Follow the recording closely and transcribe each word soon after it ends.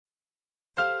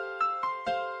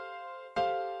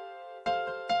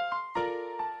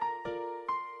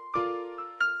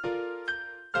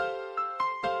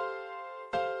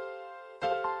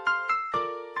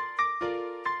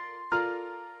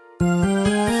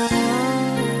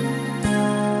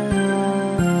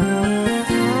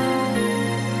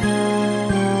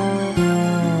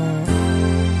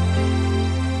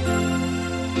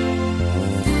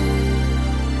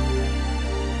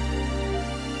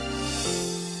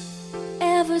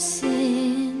Ever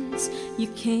since you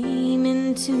came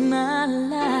into my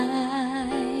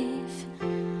life,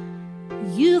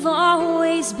 you've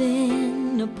always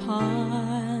been a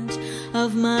part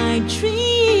of my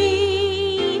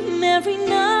dream every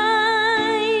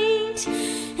night,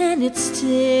 and it's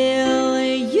still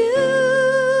you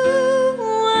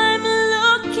I'm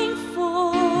looking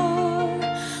for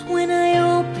when I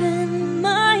open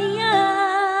my eyes.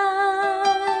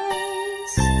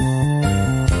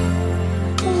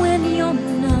 When you're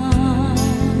not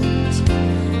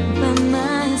by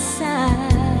my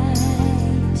side,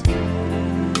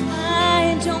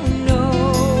 I don't know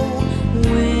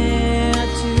where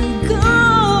to go.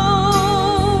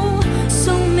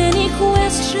 So many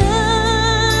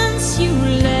questions you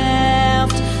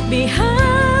left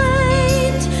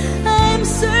behind. I'm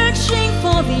searching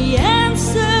for the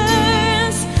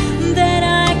answers that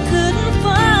I couldn't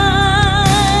find.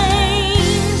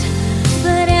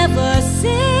 But ever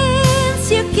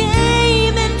since you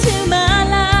came into my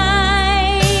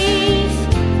life,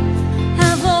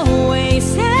 I've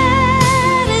always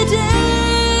had a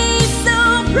day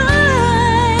so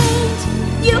bright.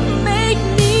 You made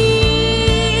me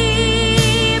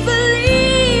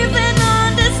believe and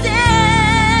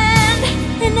understand,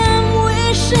 and I'm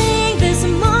wishing this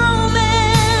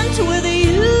moment with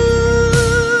you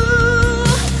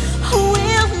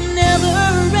will never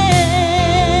end.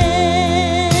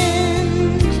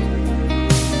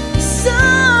 So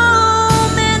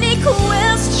many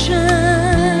questions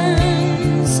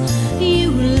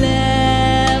you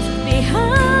left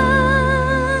behind.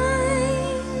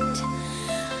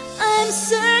 I'm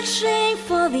searching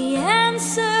for the answer